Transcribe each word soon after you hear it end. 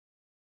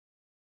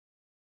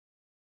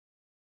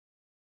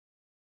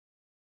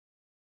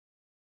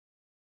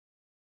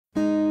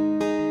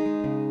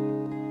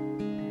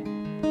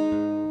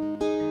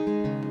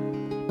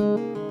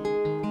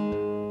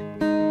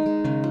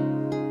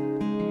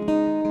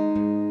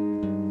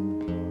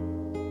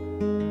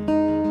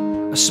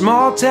A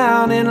small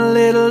town in a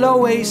little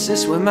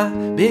oasis where my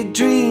big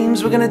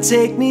dreams were gonna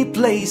take me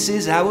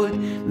places. I would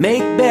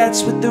make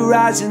bets with the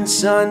rising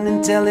sun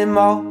and tell him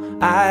all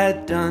I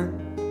had done.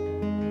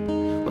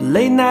 Well,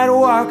 late night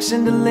walks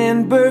into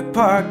Lindbergh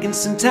Park, and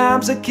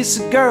sometimes I'd kiss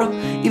a girl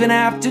even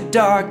after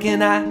dark.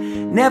 And I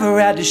never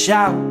had to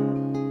shout,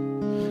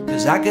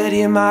 'cause I could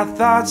hear my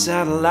thoughts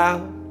out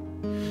loud.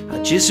 I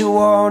just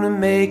wanna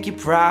make you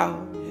proud.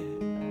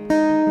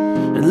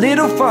 And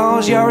Little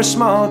Falls, you're a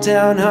small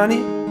town,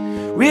 honey,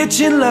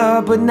 rich in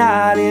love but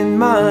not in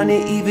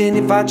money. Even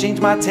if I change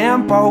my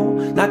tempo,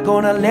 not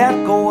gonna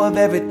let go of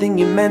everything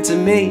you meant to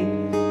me.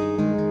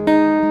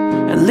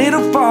 And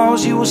Little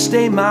Falls, you will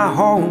stay my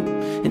home.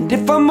 And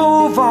if I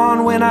move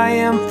on when I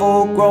am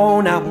full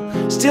grown, I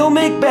will still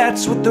make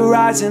bets with the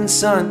rising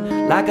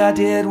sun, like I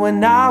did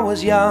when I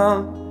was young.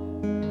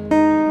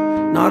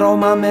 Not all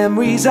my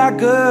memories are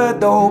good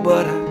though,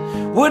 but I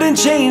wouldn't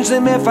change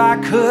them if I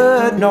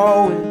could,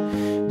 no.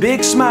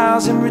 Big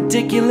smiles and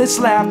ridiculous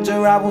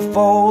laughter, I will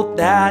fold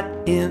that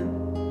in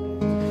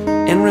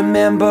and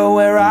remember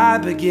where I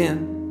begin.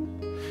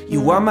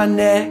 You are my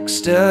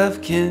next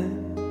of kin.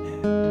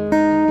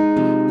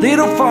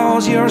 Little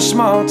Falls, you're a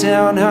small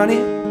town,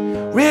 honey,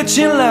 rich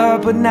in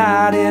love but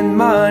not in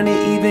money.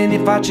 Even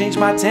if I change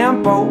my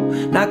tempo,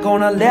 not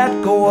gonna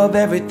let go of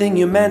everything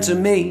you meant to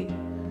me.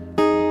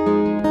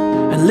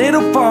 And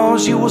Little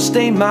Falls, you will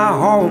stay my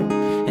home.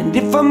 And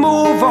if I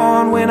move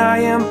on when I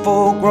am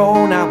full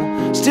grown, I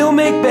will still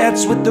make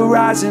bets with the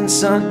rising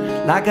sun,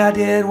 like I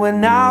did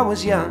when I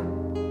was young.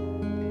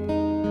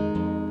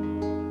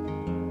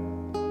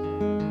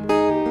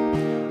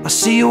 I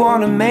see you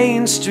on the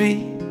main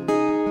street,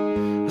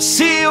 I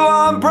see you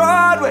on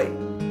Broadway,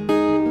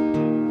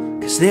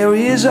 'cause there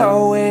is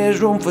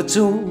always room for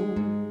two.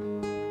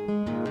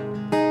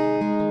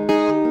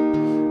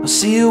 I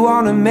see you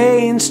on the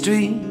main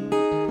street,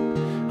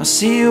 I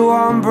see you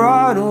on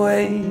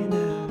Broadway,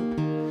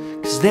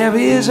 'cause there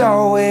is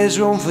always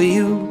room for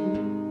you.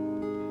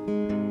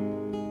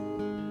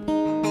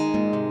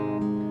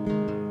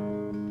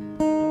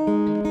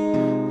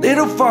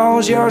 Little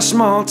Falls, you're a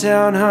small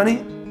town, honey,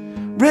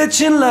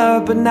 rich in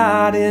love but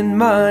not in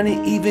money.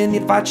 Even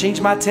if I change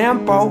my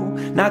tempo,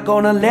 not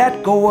gonna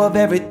let go of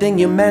everything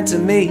you meant to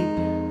me.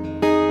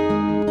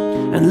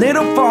 And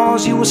Little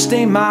Falls, you will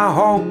stay my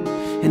home.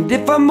 And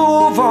if I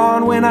move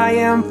on when I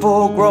am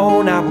full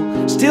grown, I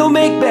will still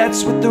make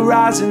bets with the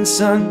rising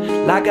sun,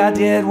 like I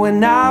did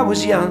when I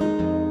was young.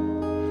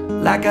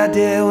 Like I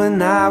did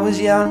when I was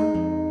young.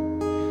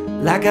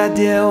 Like I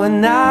did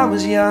when I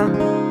was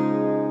young.